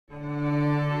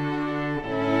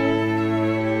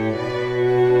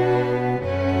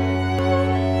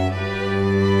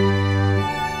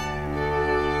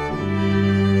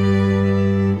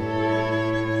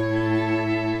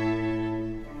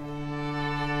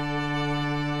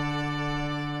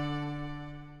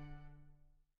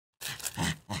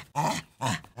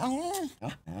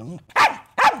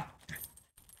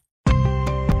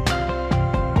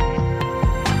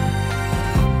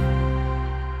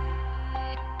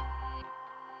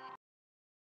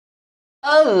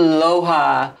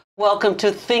Aloha. Welcome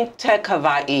to ThinkTech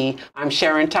Hawaii. I'm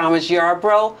Sharon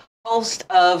Yarbrough, host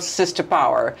of Sister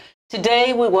Power.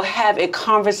 Today we will have a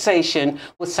conversation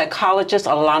with psychologist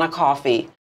Allana Coffee.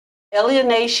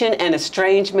 Alienation and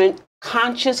estrangement,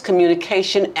 conscious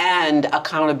communication, and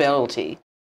accountability.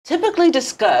 Typically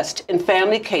discussed in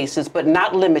family cases, but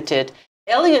not limited,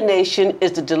 alienation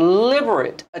is the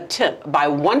deliberate attempt by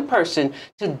one person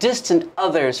to distance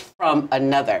others from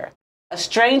another.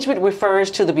 Estrangement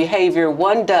refers to the behavior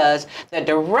one does that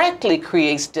directly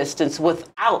creates distance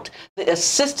without the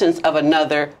assistance of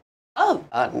another.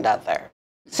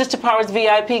 Sister Power's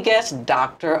VIP guest,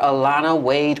 Dr.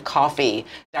 Allana Coffee.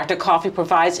 Dr. Coffee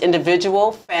provides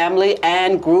individual, family,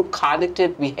 and group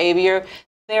cognitive behavior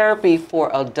therapy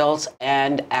for adults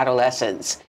and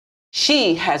adolescents.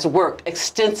 She has worked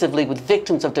extensively with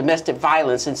victims of domestic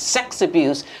violence and sex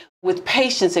abuse, with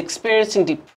patients experiencing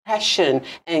depression,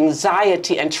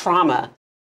 anxiety, and trauma.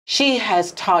 She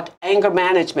has taught anger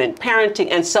management,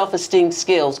 parenting, and self-esteem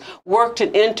skills, worked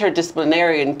in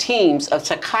interdisciplinary teams of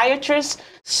psychiatrists,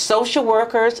 social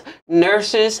workers,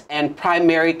 nurses, and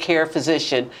primary care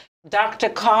physician. Dr.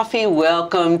 Coffee,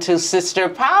 welcome to Sister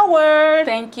Power.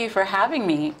 Thank you for having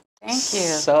me. Thank you.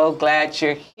 So glad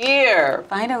you're here.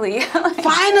 Finally.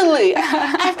 Finally.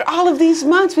 After all of these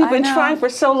months, we've been trying for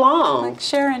so long. Like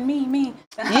Sharon, me.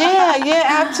 Yeah,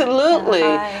 absolutely.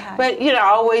 Hi. But, I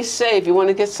always say, if you want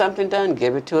to get something done,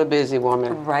 give it to a busy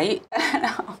woman. Right?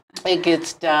 It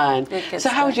gets done. So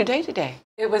how was your day today?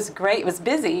 It was great. It was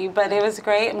busy, but it was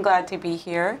great. I'm glad to be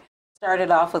here. Started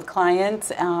off with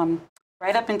clients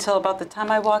right up until about the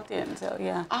time I walked in. So,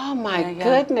 yeah. Oh, my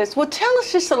goodness. Well, tell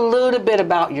us just a little bit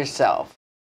about yourself.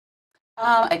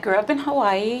 I grew up in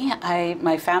Hawaii.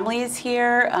 My family is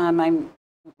here. I'm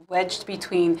wedged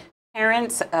between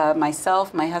parents,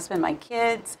 myself, my husband, my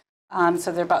kids.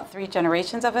 So there are about 3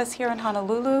 generations of us here in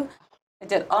Honolulu. I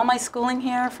did all my schooling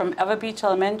here from Eva Beach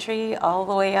Elementary all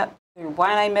the way up through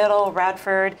Waianae Middle,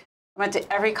 Radford. I went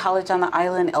to every college on the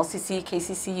island, LCC,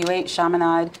 KCC, UH,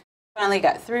 Chaminade. Finally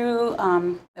got through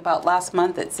about last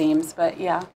month, it seems. But,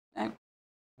 yeah, I've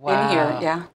been here,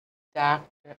 yeah.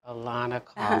 Dr. Allana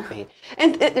Coffee.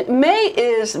 And May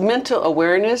is Mental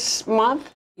Awareness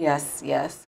Month? Yes.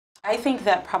 I think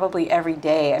that probably every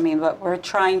day. I mean, what we're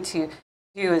trying to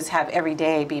do is have every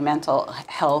day be mental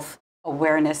health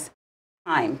awareness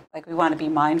time. Like, we want to be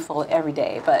mindful every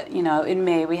day. But, in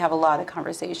May, we have a lot of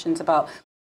conversations about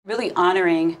really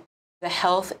honoring the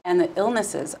health and the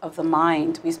illnesses of the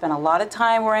mind. We spend a lot of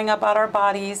time worrying about our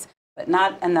bodies, but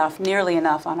not enough, nearly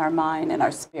enough on our mind and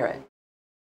our spirit.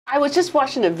 I was just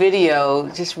watching a video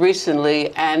just recently,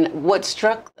 and what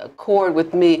struck a chord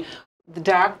with me,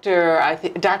 Dr.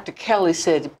 Kelly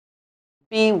said,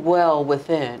 be well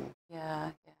within.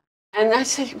 Yeah. And I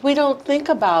said, we don't think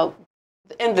about,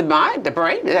 in the mind, the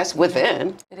brain, that's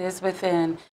within. It is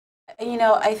within.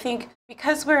 I think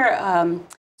because we're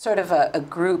sort of a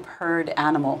group herd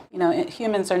animal,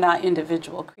 humans are not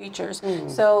individual creatures.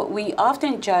 So we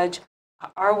often judge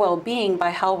our well-being by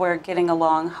how well we're getting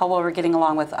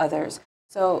along with others.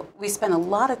 So we spend a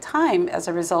lot of time as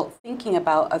a result thinking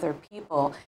about other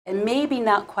people, and maybe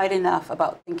not quite enough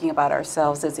about thinking about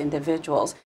ourselves as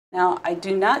individuals. Now, I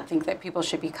do not think that people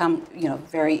should become,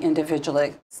 very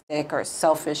individualistic or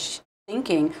selfish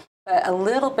thinking, but a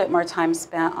little bit more time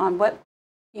spent on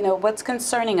what's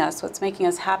concerning us, what's making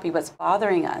us happy, what's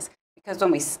bothering us. Because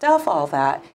when we stuff all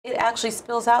that, it actually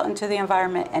spills out into the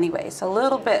environment anyway. So a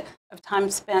little bit of time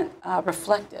spent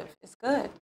reflective is good.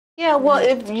 Yeah, well,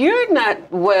 if you're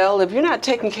not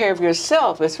taking care of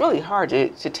yourself, it's really hard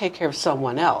to take care of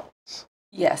someone else.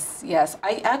 Yes.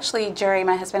 I actually, Jerry,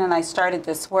 my husband and I started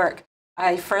this work.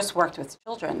 I first worked with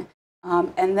children.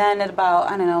 And then at about,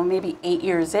 maybe 8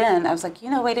 years in, I was like,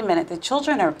 wait a minute, the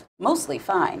children are mostly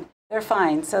fine. They're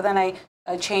fine. So then I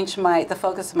changed the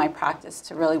focus of my practice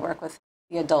to really work with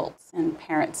the adults and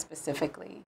parents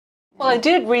specifically. Well, I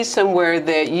did read somewhere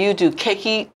that you do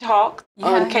Keiki Talk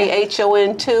on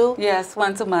KHON too. Yes,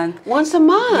 once a month. Once a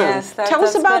month? Yes. Tell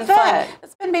us about that.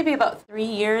 It's been maybe about 3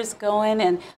 years going,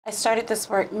 and I started this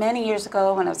work many years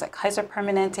ago when I was at Kaiser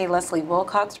Permanente. Leslie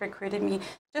Wilcox recruited me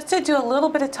just to do a little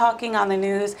bit of talking on the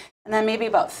news, and then maybe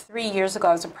about 3 years ago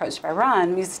I was approached by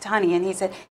Ron Musitani, and he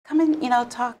said, come and,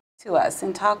 talk to us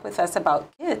and talk with us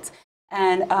about kids.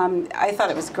 And I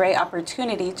thought it was a great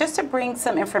opportunity just to bring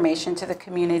some information to the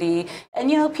community.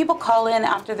 And, people call in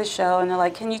after the show and they're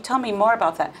like, can you tell me more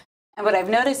about that? And what I've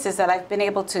noticed is that I've been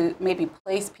able to maybe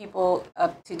place people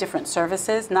up to different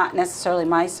services, not necessarily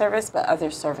my service, but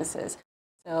other services.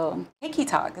 So, Keiki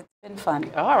Talk, it's been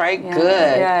fun. All right,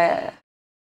 good. Yeah.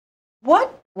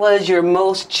 What was your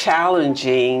most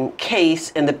challenging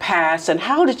case in the past, and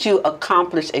how did you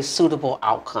accomplish a suitable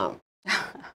outcome?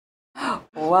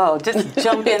 Whoa, just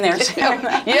jump in there.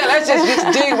 Yeah, let's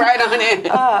just dig right on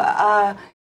in.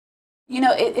 You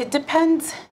know, it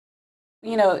depends.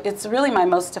 You know, it's really my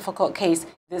most difficult case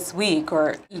this week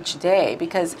or each day,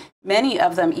 because many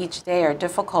of them each day are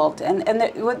difficult. And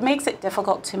what makes it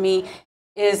difficult to me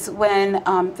is when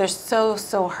they're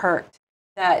so hurt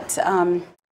that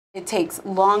it takes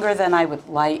longer than I would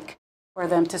like for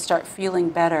them to start feeling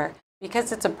better,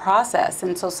 because it's a process.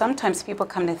 And so sometimes people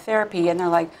come to therapy and they're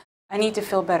like, I need to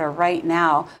feel better right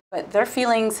now. But their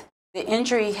feelings, the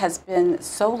injury has been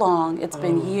so long, it's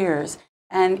been years.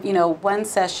 And, you know, one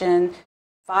session,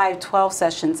 5, 12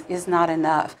 sessions is not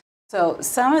enough. So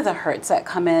some of the hurts that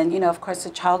come in, you know, of course, the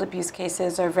child abuse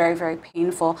cases are very, very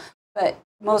painful. But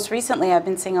most recently, I've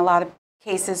been seeing a lot of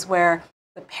cases where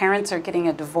the parents are getting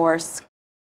a divorce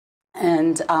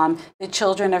and the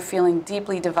children are feeling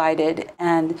deeply divided.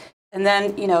 And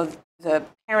then, you know, the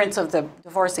parents of the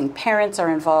divorcing parents are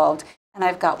involved. And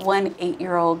I've got one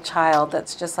 8-year-old child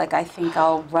that's just like, I think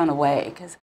I'll run away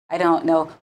because I don't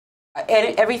know.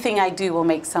 Everything I do will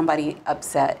make somebody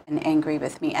upset and angry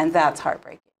with me, and that's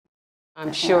heartbreaking.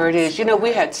 I'm sure it is. You know,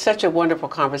 we had such a wonderful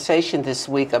conversation this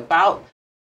week about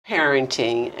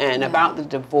parenting and about the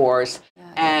divorce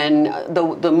and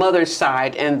the mother's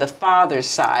side and the father's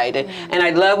side. And I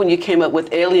love when you came up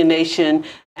with alienation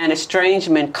and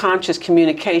estrangement, conscious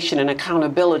communication and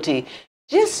accountability.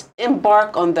 Just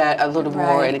embark on that a little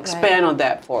more and expand on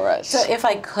that for us. So if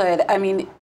I could, I mean,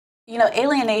 you know,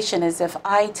 alienation is if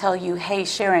I tell you, hey,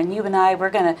 Sharon, you and I,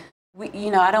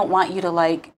 you know, I don't want you to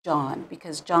like John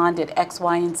because John did X,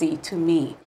 Y, and Z to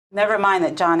me. Never mind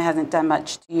that John hasn't done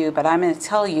much to you, but I'm going to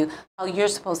tell you how you're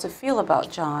supposed to feel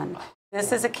about John.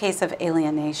 This is a case of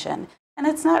alienation. And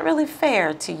it's not really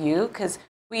fair to you because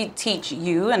we teach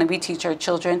you and we teach our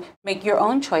children, make your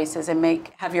own choices and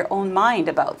have your own mind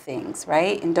about things,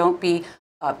 right? And don't be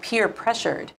peer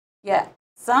pressured. Yet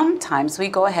sometimes we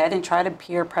go ahead and try to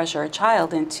peer pressure a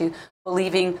child into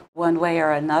believing one way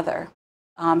or another.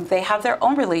 They have their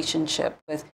own relationship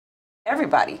with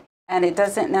everybody. And it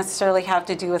doesn't necessarily have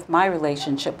to do with my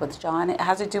relationship with John. It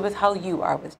has to do with how you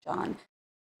are with John.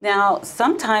 Now,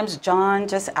 sometimes John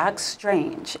just acts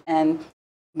strange and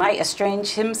might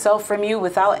estrange himself from you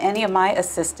without any of my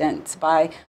assistance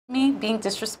by me being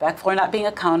disrespectful or not being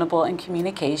accountable in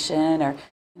communication or,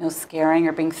 you know, scaring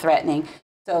or being threatening.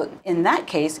 So in that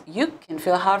case, you can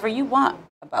feel however you want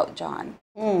about John.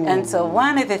 And so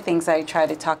one of the things I try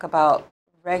to talk about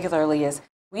regularly is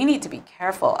we need to be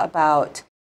careful about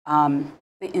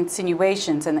the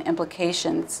insinuations and the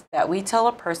implications that we tell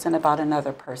a person about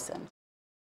another person.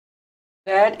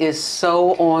 That is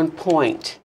so on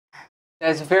point.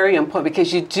 That's very important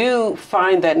because you do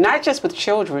find that not just with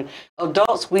children,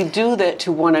 adults, we do that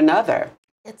to one another.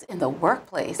 It's in the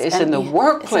workplace. It's in the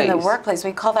workplace. It's in the workplace.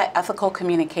 We call that ethical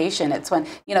communication. It's when,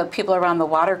 you know, people around the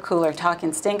water cooler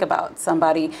talking stink about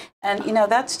somebody. And, you know,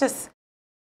 that's just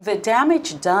the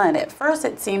damage done. At first,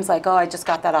 it seems like, oh, I just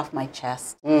got that off my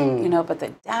chest. You know, but the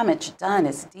damage done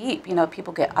is deep. You know,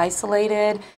 people get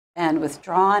isolated and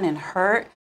withdrawn and hurt.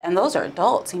 And those are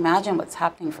adults. Imagine what's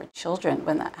happening for children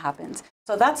when that happens.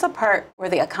 So that's the part where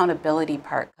the accountability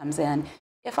part comes in.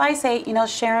 If I say, you know,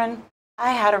 Sharon,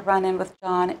 I had a run-in with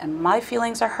John and my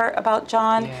feelings are hurt about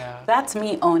John, that's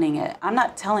me owning it. I'm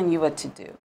not telling you what to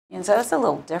do. And so it's a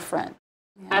little different.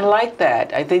 I like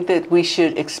that. I think that we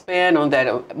should expand on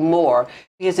that more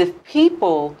because if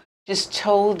people just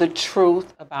told the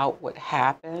truth about what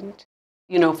happened,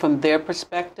 you know, from their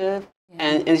perspective,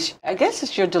 and I guess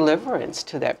it's your deliverance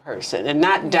to that person and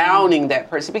not downing that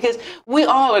person because we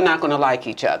all are not going to like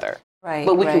each other,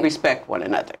 but we can respect one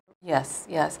another. Yes,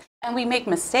 yes. And we make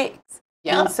mistakes.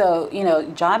 Yeah. And so, you know,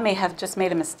 John may have just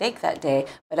made a mistake that day,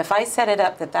 but if I set it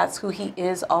up that that's who he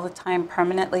is all the time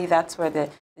permanently, that's where the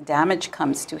damage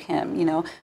comes to him, you know.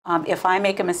 If I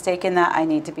make a mistake in that, I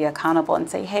need to be accountable and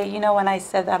say, hey, you know, when I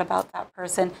said that about that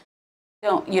person,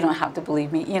 you don't have to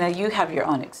believe me. You know, you have your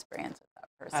own experience with that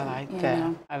person. I like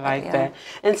that. I like that.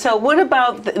 And so what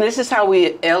about, this is how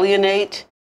we alienate?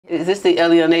 Is this the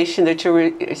alienation that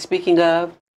you're speaking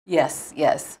of? Yes,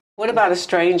 yes. What about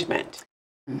estrangement?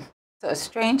 So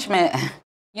estrangement,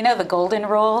 you know the golden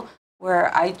rule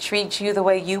where I treat you the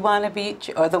way you want to be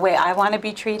or the way I want to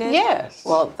be treated? Yes.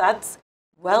 Well, that's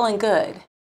well and good.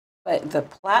 But the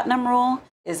platinum rule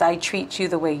is I treat you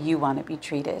the way you want to be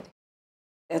treated.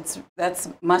 That's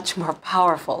much more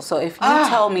powerful. So if you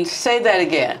tell me... Say that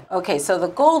again. Okay, so the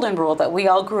golden rule that we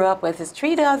all grew up with is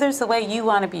treat others the way you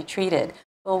want to be treated.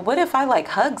 Well, what if I like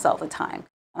hugs all the time?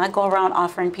 And I go around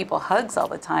offering people hugs all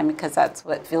the time because that's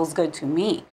what feels good to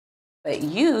me. But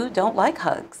you don't like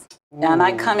hugs. And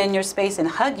I come in your space and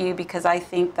hug you because I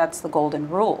think that's the golden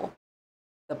rule.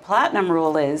 The platinum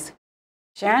rule is,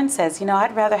 Sharon says,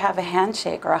 I'd rather have a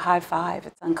handshake or a high five.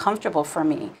 It's uncomfortable for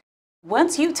me.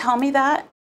 Once you tell me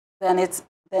that, then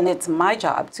it's my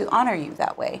job to honor you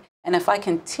that way. And if I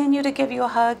continue to give you a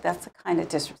hug, that's a kind of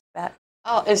disrespect.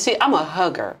 Oh, and see, I'm a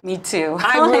hugger. Me too.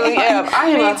 I really am. I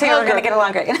am Me a too. hugger. We're going to get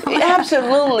along great.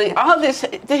 Absolutely. All this,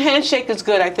 the handshake is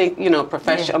good. I think, on a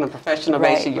professional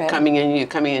basis, you're coming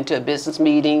into a business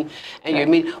meeting and you're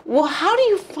meeting. Well, how do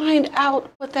you find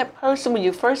out what that person, when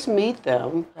you first meet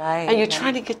them, and you're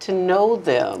trying to get to know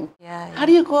them? How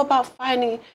do you go about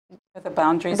finding what the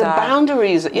boundaries the are?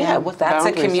 Boundaries, what the that's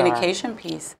boundaries a communication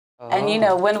piece.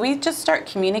 And, when we just start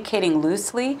communicating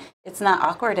loosely, it's not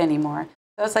awkward anymore.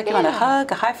 So it's like you want a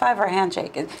hug, a high five, or a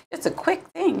handshake. It's a quick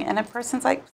thing. And a person's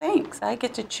like, thanks, I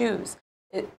get to choose.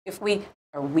 If we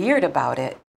are weird about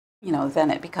it, then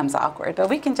it becomes awkward. But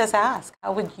we can just ask,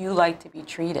 how would you like to be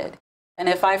treated? And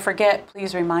if I forget,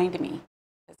 please remind me,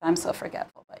 because I'm so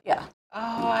forgetful. But yeah. Oh,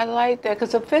 I like that,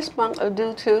 because a fist bump will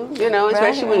do too,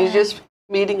 especially when you're just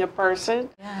meeting a person.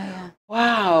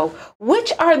 Wow.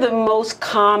 Which are the most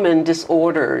common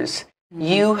disorders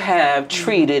you have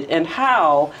treated, and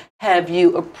how have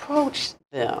you approached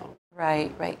them?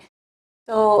 Right.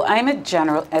 So I'm a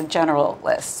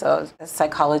generalist, so a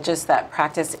psychologist that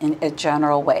practice in a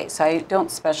general way. So I don't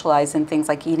specialize in things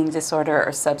like eating disorder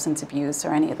or substance abuse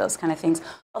or any of those kind of things,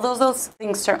 although those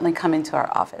things certainly come into our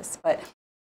office. But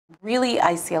really,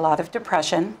 I see a lot of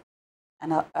depression,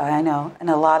 and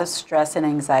a lot of stress and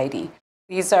anxiety.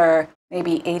 These are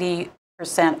maybe 80%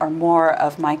 or more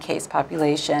of my case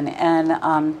population.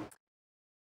 And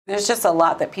there's just a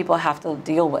lot that people have to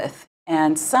deal with.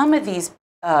 And some of these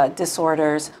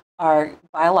disorders are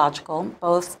biological,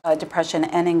 both depression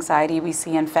and anxiety we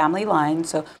see in family lines.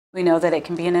 So we know that it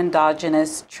can be an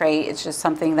endogenous trait. It's just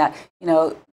something that,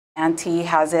 auntie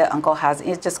has it, uncle has it.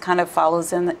 It just kind of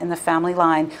follows in the family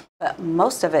line. But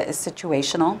most of it is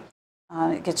situational.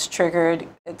 It gets triggered.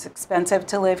 It's expensive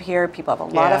to live here. People have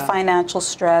a lot of financial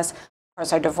stress. Of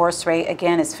course, our divorce rate,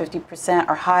 again, is 50%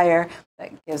 or higher.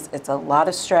 It's a lot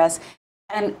of stress.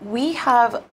 And we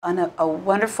have a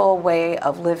wonderful way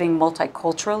of living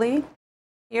multiculturally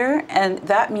here. And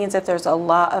that means that there's a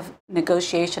lot of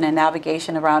negotiation and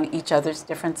navigation around each other's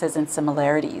differences and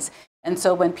similarities. And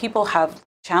so when people have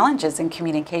challenges in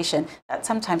communication, that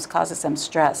sometimes causes them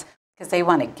stress because they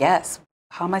want to guess,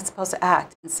 how am I supposed to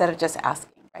act, instead of just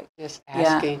asking, right? Just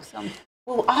asking.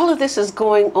 Well, all of this is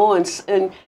going on,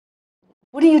 and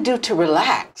what do you do to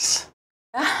relax?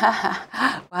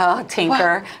 Well,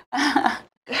 tinker.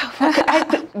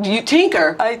 You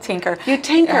tinker? I tinker. You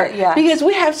tinker? Yeah. Because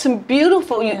we have some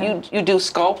beautiful, you do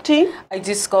sculpting? I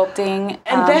do sculpting.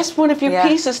 And that's one of your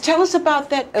pieces. Tell us about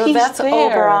that piece that's there.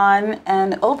 Oberon.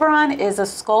 And Oberon is a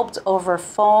sculpt over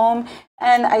foam.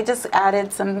 And I just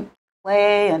added some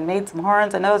clay and made some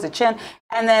horns, a nose, a chin,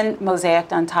 and then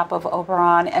mosaicked on top of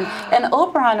Oberon. And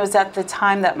Oberon was at the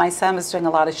time that my son was doing a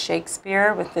lot of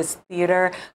Shakespeare with this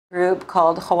theater group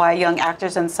called Hawaii Young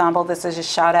Actors Ensemble. This is a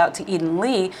shout out to Eden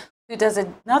Lee, who does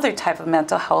another type of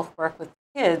mental health work with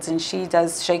kids, and she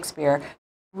does Shakespeare,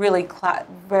 really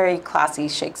very classy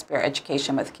Shakespeare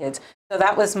education with kids. So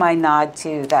that was my nod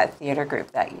to that theater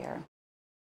group that year.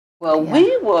 Well,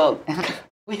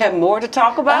 we have more to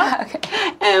talk about,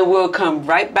 and we'll come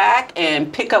right back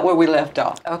and pick up where we left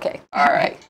off. Okay. All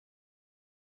right.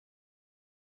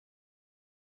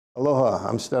 Aloha,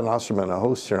 I'm Stan Osterman, a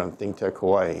host here on ThinkTech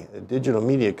Hawaii, a digital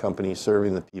media company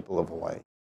serving the people of Hawaii.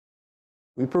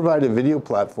 We provide a video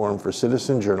platform for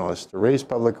citizen journalists to raise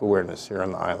public awareness here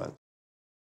on the island.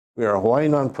 We are a Hawaii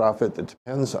nonprofit that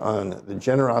depends on the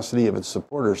generosity of its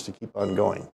supporters to keep on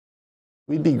going.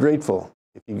 We'd be grateful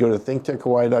if you go to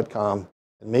thinktechhawaii.com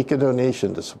and make a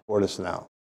donation to support us now.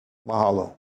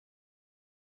 Mahalo.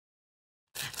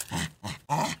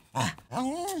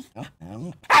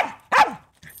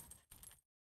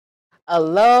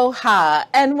 Aloha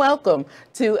and welcome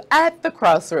to At the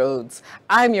Crossroads.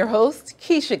 I'm your host,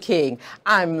 Keisha King.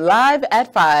 I'm live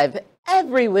at 5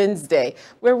 every Wednesday,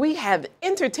 where we have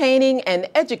entertaining and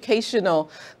educational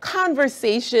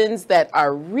conversations that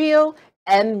are real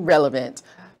and relevant,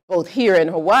 both here in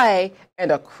Hawaii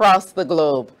and across the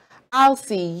globe. I'll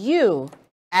see you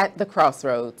at the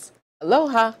Crossroads.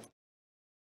 Aloha.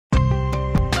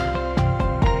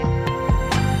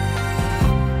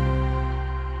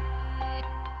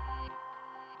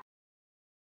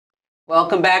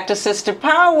 Welcome back to Sister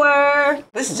Power.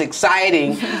 This is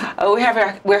exciting.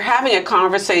 We're having a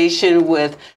conversation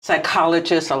with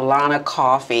psychologist Allana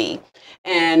Coffee.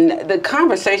 And the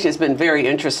conversation has been very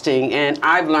interesting, and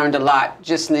I've learned a lot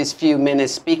just in these few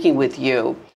minutes speaking with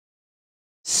you.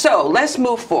 So let's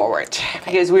move forward,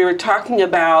 because we were talking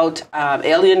about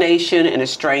alienation and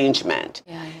estrangement.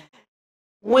 Yeah.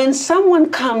 When someone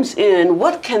comes in,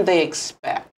 what can they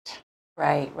expect?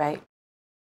 Right.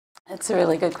 That's a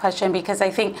really good question, because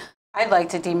I think I'd like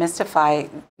to demystify,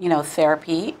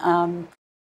 therapy.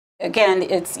 Again,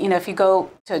 it's, if you go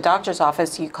to a doctor's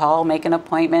office, you call, make an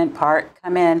appointment,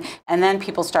 come in, and then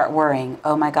people start worrying,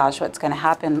 oh my gosh, what's going to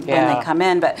happen when they come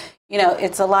in? But,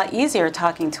 it's a lot easier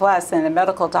talking to us than a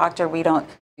medical doctor. We don't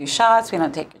do shots, we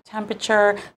don't take your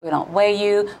temperature, we don't weigh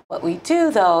you. What we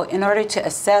do, though, in order to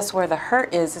assess where the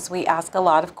hurt is we ask a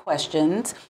lot of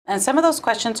questions. And some of those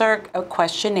questions are a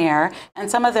questionnaire,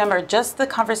 and some of them are just the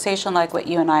conversation like what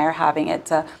you and I are having. It's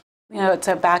a, it's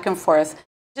a back and forth,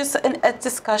 just a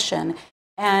discussion.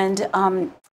 And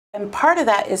part of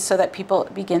that is so that people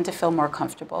begin to feel more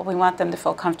comfortable. We want them to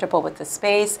feel comfortable with the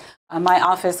space. My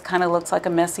office kind of looks like a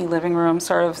messy living room,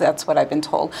 sort of. That's what I've been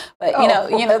told. But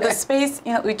the space.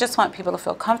 We just want people to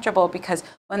feel comfortable, because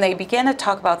when they begin to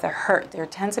talk about their hurt, there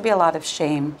tends to be a lot of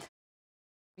shame,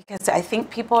 because I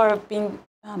think people are being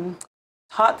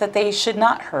taught that they should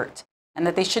not hurt and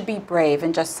that they should be brave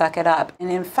and just suck it up. And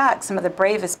in fact, some of the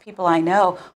bravest people I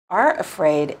know are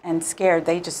afraid and scared.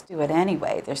 They just do it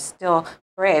anyway. They're still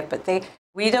brave, but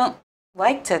we don't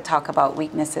like to talk about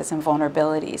weaknesses and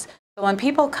vulnerabilities. So when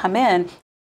people come in,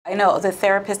 I know the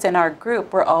therapists in our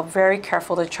group, we're all very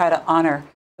careful to try to honor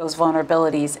those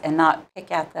vulnerabilities and not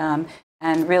pick at them,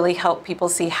 and really help people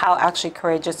see how actually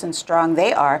courageous and strong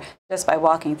they are just by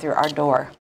walking through our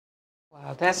door.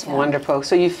 Wow, that's wonderful.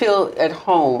 So you feel at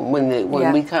home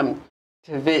when we come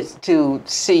to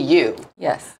see you.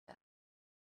 Yes.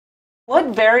 What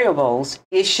variables,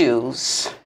 issues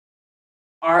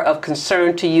are of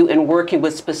concern to you in working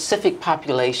with specific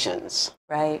populations?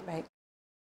 Right.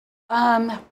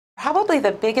 Probably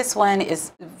the biggest one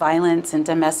is violence and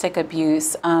domestic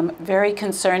abuse. Very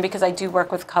concerned, because I do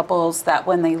work with couples that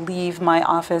when they leave my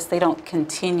office, they don't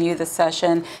continue the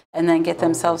session and then get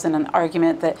themselves in an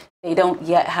argument that they don't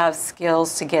yet have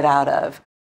skills to get out of.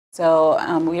 So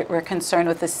we're concerned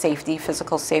with the safety,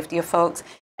 physical safety of folks.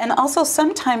 And also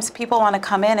sometimes people want to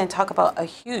come in and talk about a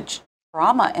huge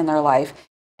trauma in their life.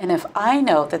 And if I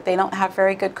know that they don't have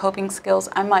very good coping skills,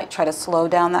 I might try to slow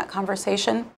down that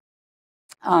conversation.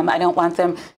 I don't want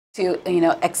them to,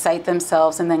 excite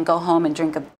themselves and then go home and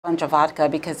drink a bunch of vodka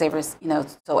because they were,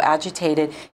 so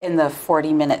agitated in the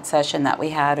 40-minute session that we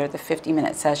had, or the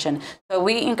 50-minute session. So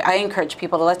I encourage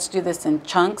people to, let's do this in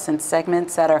chunks and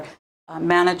segments that are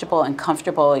manageable and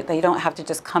comfortable. They don't have to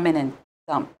just come in and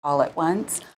dump all at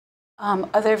once.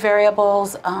 Other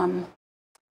variables, I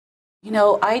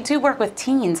do work with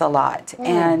teens a lot,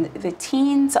 and the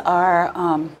teens are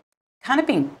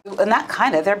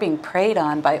they're being preyed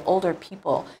on by older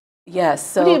people. Yes.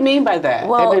 So, what do you mean by that?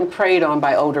 Well, they've been preyed on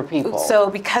by older people. So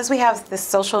because we have this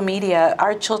social media,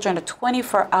 our children are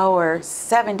 24 hours,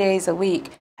 7 days a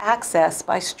week, accessed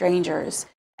by strangers.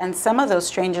 And some of those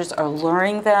strangers are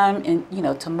luring them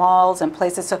to malls and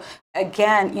places. So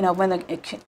again, when the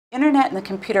internet and the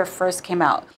computer first came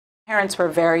out, parents were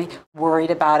very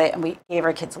worried about it, and we gave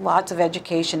our kids lots of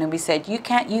education, and we said, you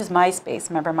can't use MySpace.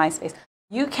 Remember MySpace?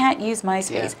 You can't use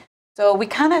MySpace. Yeah. So we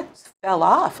kind of fell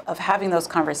off of having those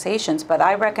conversations, but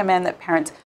I recommend that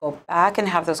parents go back and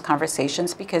have those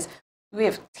conversations, because we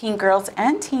have teen girls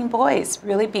and teen boys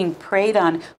really being preyed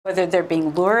on, whether they're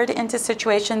being lured into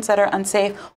situations that are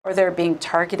unsafe, or they're being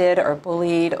targeted or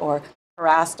bullied or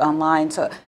harassed online. So,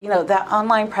 that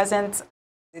online presence,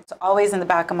 it's always in the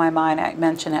back of my mind. I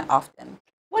mention it often.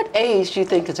 What age do you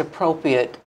think is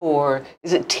appropriate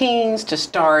is it teens to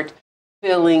start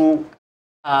feeling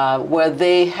where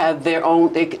they have their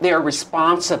own, they're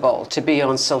responsible to be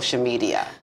on social media?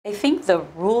 I think the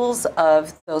rules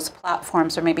of those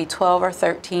platforms are maybe 12 or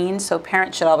 13, so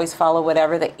parents should always follow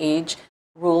whatever the age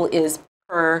rule is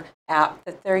per app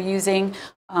that they're using.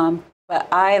 But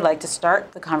I like to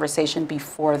start the conversation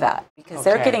before that, because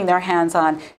they're getting their hands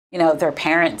on, their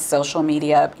parents' social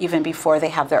media even before they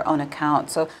have their own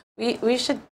account. So we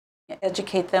should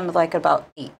educate them like about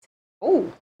 8.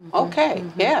 Oh. Okay,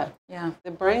 yeah. The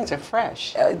brains are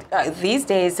fresh. These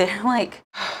days, they're like,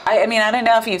 I don't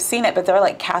know if you've seen it, but they're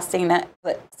like casting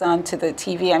Netflix onto the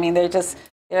TV. I mean,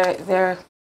 they're.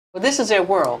 Well, this is their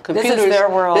world. Computers, this is their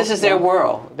world. This is their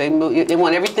world. They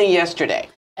want everything yesterday.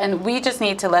 And we just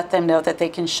need to let them know that they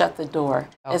can shut the door.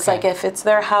 Okay. It's like if it's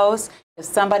their house, if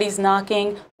somebody's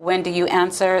knocking, when do you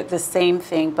answer? The same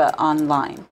thing, but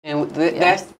online. And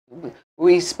that's,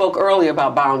 we spoke earlier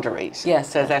about boundaries.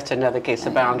 Yes. So that's another case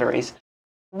of boundaries.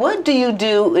 What do you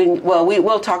do in, well,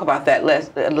 we'll talk about that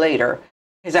later,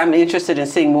 because I'm interested in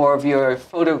seeing more of your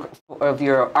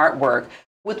your artwork.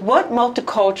 With what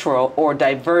multicultural or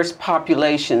diverse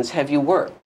populations have you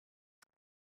worked?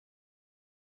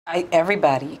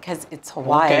 Everybody, because it's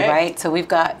Hawaii, right? So we've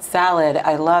got salad.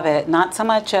 I love it. Not so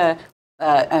much a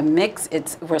mix.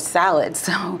 We're salad,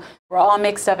 so we're all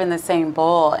mixed up in the same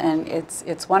bowl, and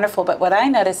it's wonderful. But what I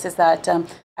notice is that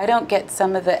I don't get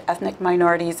some of the ethnic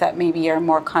minorities that maybe are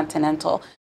more continental.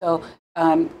 So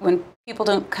when people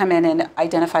don't come in and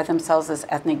identify themselves as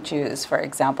ethnic Jews, for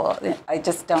example, I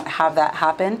just don't have that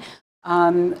happen.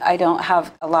 I don't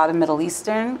have a lot of Middle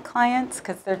Eastern clients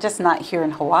because they're just not here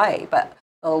in Hawaii, but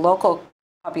the local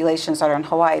populations that are in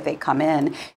Hawaii, they come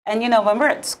in. And, you know, when we're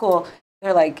at school,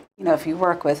 they're like, you know, if you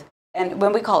work with, and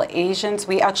when we call it Asians,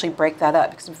 we actually break that up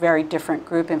because it's a very different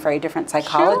group and very different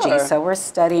psychology. Sure. So we're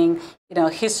studying, you know,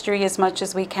 history as much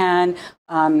as we can.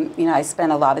 You know, I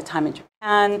spent a lot of time in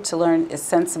Japan to learn as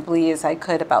sensibly as I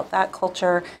could about that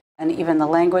culture and even the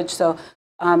language. So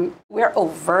we're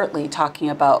overtly talking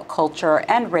about culture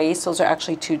and race. Those are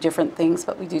actually two different things,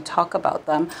 but we do talk about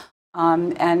them.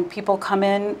 And people come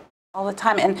in all the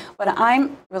time. And what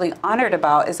I'm really honored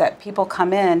about is that people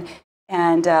come in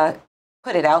and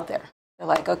put it out there. They're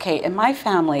like, okay, in my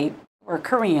family, we're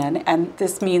Korean, and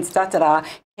this means da-da-da.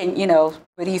 And, you know,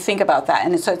 what do you think about that?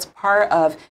 And so it's part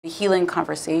of the healing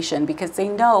conversation because they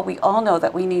know, we all know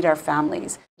that we need our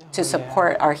families to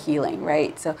support our healing,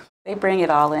 right? So they bring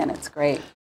it all in. It's great.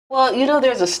 Well, you know,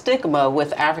 there's a stigma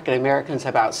with African Americans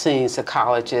about seeing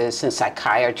psychologists and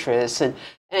psychiatrists,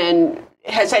 and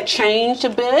has that changed a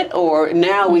bit, or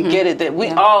now we get it that we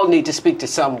all need to speak to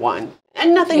someone,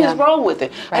 and nothing is wrong with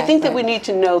it. Right, I think that we need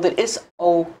to know that it's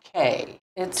okay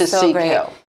to seek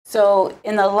help. So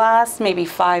in the last maybe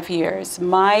 5 years,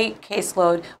 my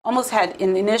caseload almost had,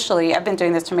 initially, I've been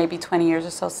doing this for maybe 20 years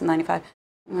or so, since 95.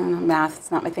 Math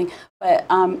is not my thing, but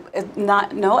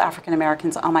no African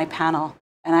Americans on my panel.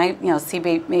 And I, you know, see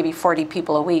maybe 40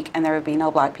 people a week, and there would be no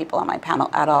Black people on my panel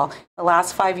at all. The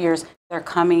last 5 years, they're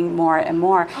coming more and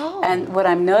more. Oh. And what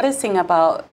I'm noticing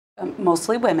about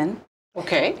mostly women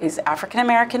is African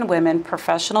American women,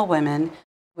 professional women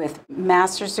with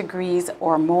master's degrees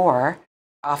or more,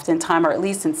 oftentimes, or at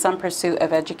least in some pursuit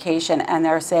of education, and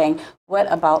they're saying,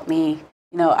 what about me?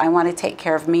 You know, I want to take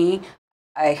care of me.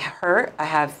 I hurt, I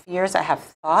have fears, I have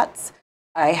thoughts,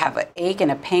 I have an ache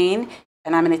and a pain,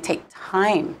 and I'm going to take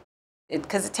time,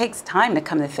 because it takes time to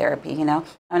come to therapy, you know.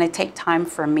 I'm going to take time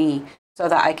for me so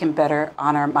that I can better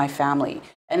honor my family.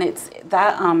 And it's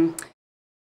that,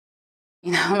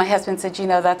 you know, my husband said, you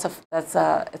know, it's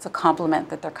a compliment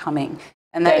that they're coming.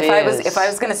 And that if I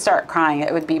was going to start crying,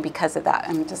 it would be because of that.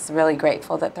 I'm just really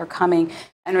grateful that they're coming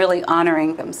and really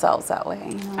honoring themselves that way.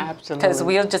 You know? Absolutely. Because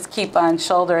we'll just keep on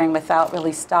shouldering without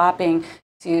really stopping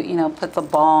to, you know, put the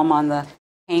balm on the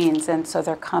pains. And so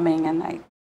they're coming, and I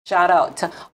shout out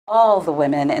to all the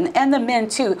women and the men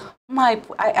too.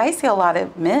 I see a lot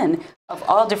of men of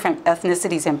all different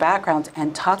ethnicities and backgrounds,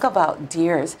 and talk about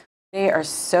deers. They are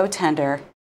so tender.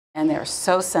 And they're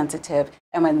so sensitive.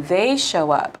 And when they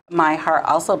show up, my heart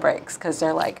also breaks, because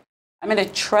they're like, I'm going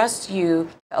to trust you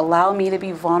to allow me to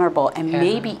be vulnerable and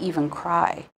maybe even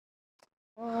cry.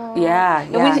 Yeah.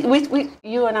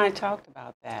 You and I talked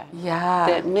about that. Yeah.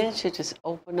 That men should just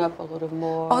open up a little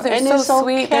more. Oh, they're so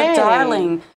sweet. They're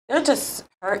darling. They're just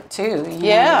hurt too.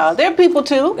 Yeah, they're people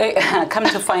too. They come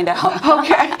to find out.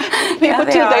 Okay. People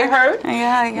too. They hurt.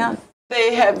 Yeah.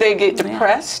 They get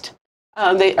depressed.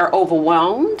 They are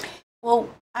overwhelmed. Well,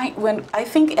 I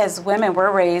think as women,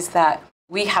 we're raised that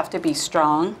we have to be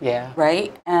strong,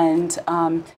 right? And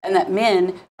that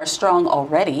men are strong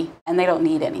already, and they don't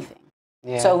need anything.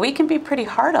 Yeah. So we can be pretty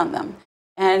hard on them,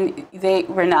 and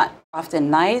we're not often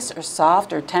nice or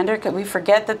soft or tender, because we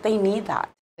forget that they need that.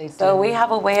 So we have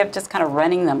a way of just kind of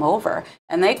running them over,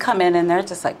 and they come in and they're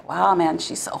just like, "Wow, man,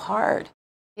 she's so hard."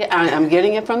 Yeah, I'm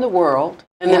getting it from the world,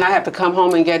 and then I have to come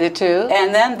home and get it too.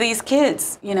 And then these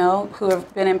kids, you know, who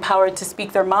have been empowered to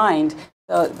speak their mind,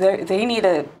 so they need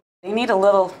a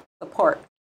little support.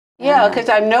 Yeah, because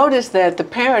I noticed that the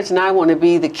parents now want to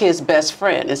be the kid's best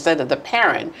friend instead of the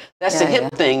parent. That's the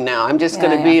hip thing now. I'm just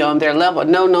going to be on their level.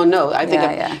 No. I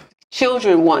think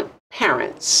children want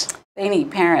parents. They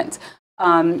need parents.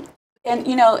 And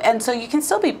you know, and so you can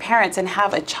still be parents and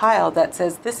have a child that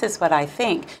says, "This is what I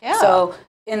think." Yeah. So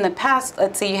in the past,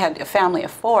 let's say you had a family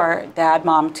of 4, dad,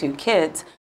 mom, 2 kids.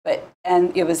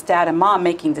 and it was dad and mom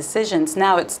making decisions.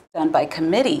 Now it's done by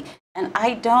committee. And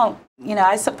I don't,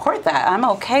 I support that. I'm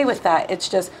okay with that. It's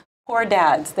just poor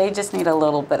dads. They just need a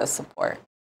little bit of support.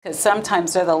 Because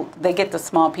sometimes they get the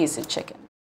small piece of chicken.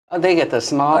 Oh, they get the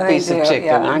small piece of chicken.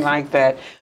 Yeah. I like that.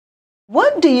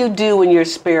 What do you do in your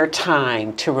spare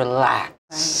time to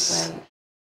relax? Right.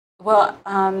 Well,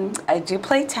 I do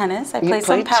play tennis. I play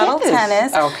some paddle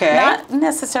tennis. Okay. Not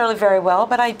necessarily very well,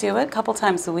 but I do it a couple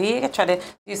times a week. I try to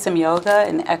do some yoga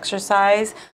and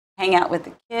exercise, hang out with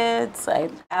the kids.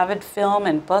 I'm an avid film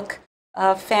and book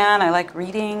fan. I like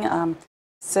reading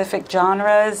specific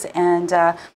genres. And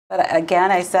but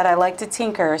again, I said I like to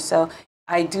tinker. So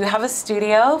I do have a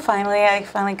studio. I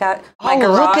finally got my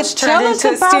garage turned into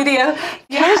a studio.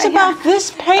 Tell us about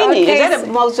this painting. Okay, is that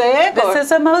a mosaic? This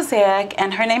is a mosaic,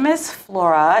 and her name is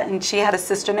Flora, and she had a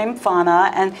sister named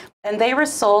Fauna, and they were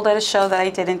sold at a show that I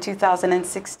did in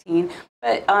 2016.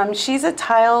 But she's a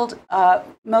tiled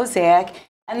mosaic,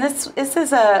 and this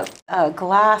is a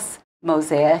glass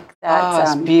mosaic.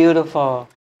 It's beautiful.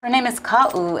 Her name is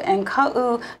Ka'u, and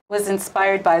Ka'u was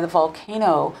inspired by the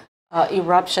volcano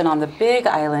eruption on the Big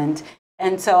Island.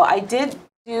 And so I did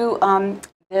do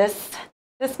this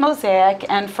mosaic,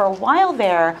 and for a while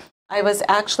there, I was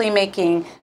actually making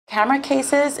camera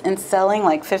cases and selling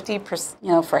like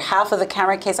 50%, for half of the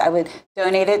camera case, I would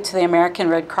donate it to the American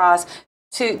Red Cross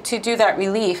to do that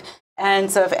relief.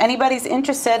 And so if anybody's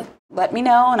interested, let me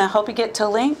know, and I hope you get to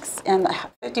links, and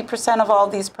 50% of all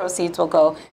these proceeds will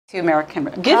go to American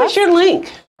Red Cross. Give us your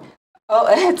link. Oh,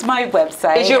 it's my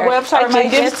website. Is your website?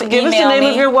 Give us the name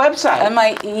of your website. And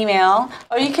my email.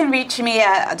 Or you can reach me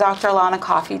at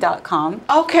drallanacoffee.com.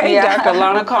 Okay, yeah.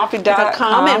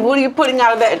 drallanacoffee.com. And what are you putting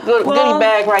out of that goodie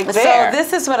bag right there? So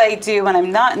this is what I do when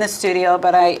I'm not in the studio,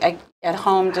 but I at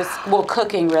home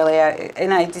cooking really.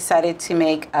 And I decided to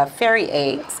make fairy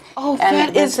eggs. Oh, and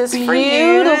that is beautiful. For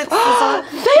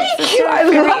you. Thank you. I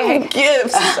love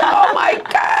gifts. Oh my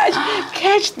gosh.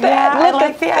 Catch that. Yeah, I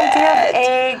like the idea of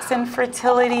eggs and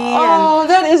fertility.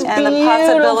 That is and beautiful. The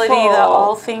possibility that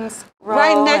all things grow.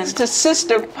 Right next to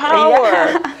Sister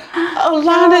Power.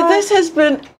 Alana, this has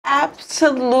been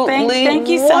absolutely thank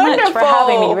you so wonderful. much for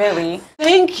having me, really.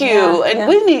 Thank you. And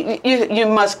we need you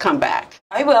must come back.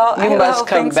 I will. You must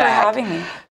come Thanks back. for having me.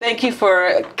 Thank you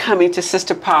for coming to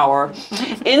Sister Power.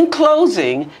 In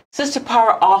closing, Sister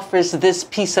Power offers this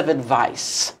piece of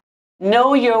advice.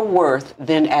 Know your worth,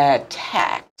 then add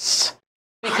tax.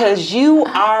 Because you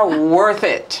are worth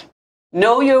it.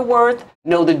 Know your worth,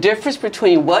 know the difference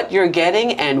between what you're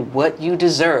getting and what you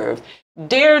deserve.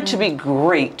 Dare to be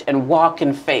great and walk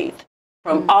in faith.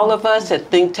 From all of us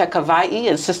at ThinkTech Hawaii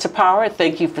and Sister Power,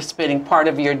 thank you for spending part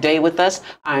of your day with us.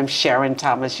 I'm Sharon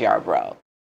Yarbrough.